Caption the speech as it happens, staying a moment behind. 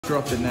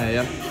Drop in there,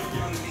 yeah?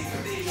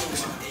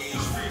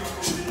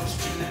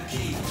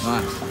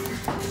 Nice.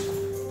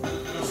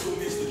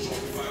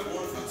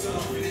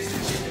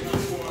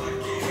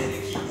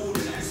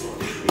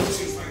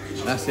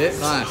 That's it,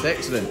 nice,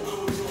 excellent.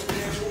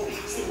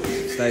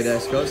 Stay there,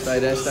 Scott, stay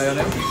there, stay on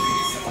it.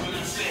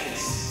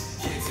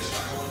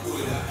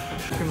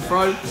 You can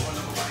throw.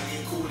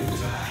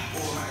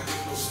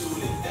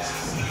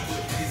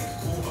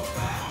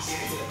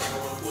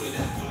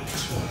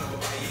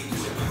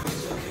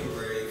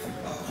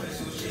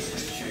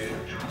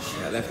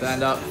 Get left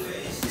hand up.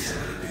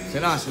 So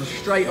nice and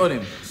straight on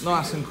him.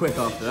 Nice and quick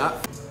after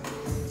that.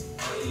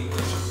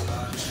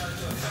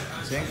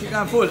 So you keep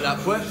going forward at that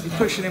point. You're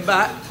pushing him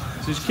back.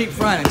 So just keep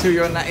throwing until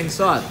you're on that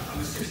inside.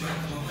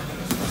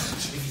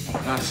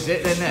 Nice, that's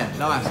it, then there.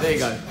 Nice, there you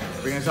go.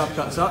 Bring his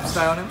uppercuts up,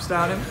 stay on him, stay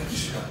on him.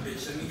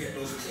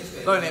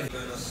 Don't hit him.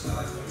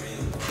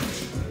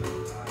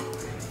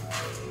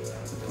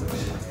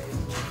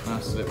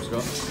 Nice slip,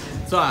 Scott.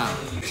 Time.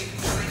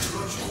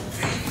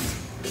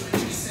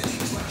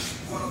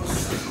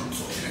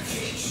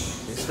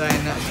 Stay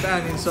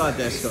on the inside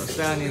there, Scott.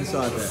 Stay on the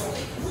inside there.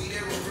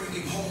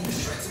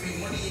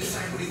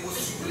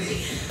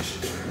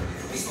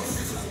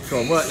 Go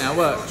on, work now,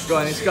 work. Go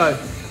on, let's go.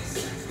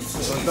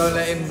 Go on,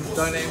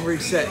 don't let him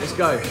reset. Let's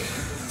go.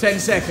 10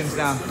 seconds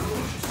now.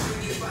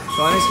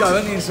 Go on, let's go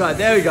on the inside.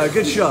 There we go.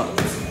 Good shot.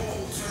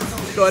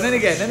 Go on, then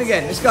again,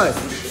 let's go.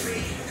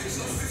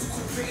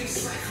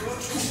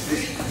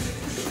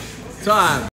 Time.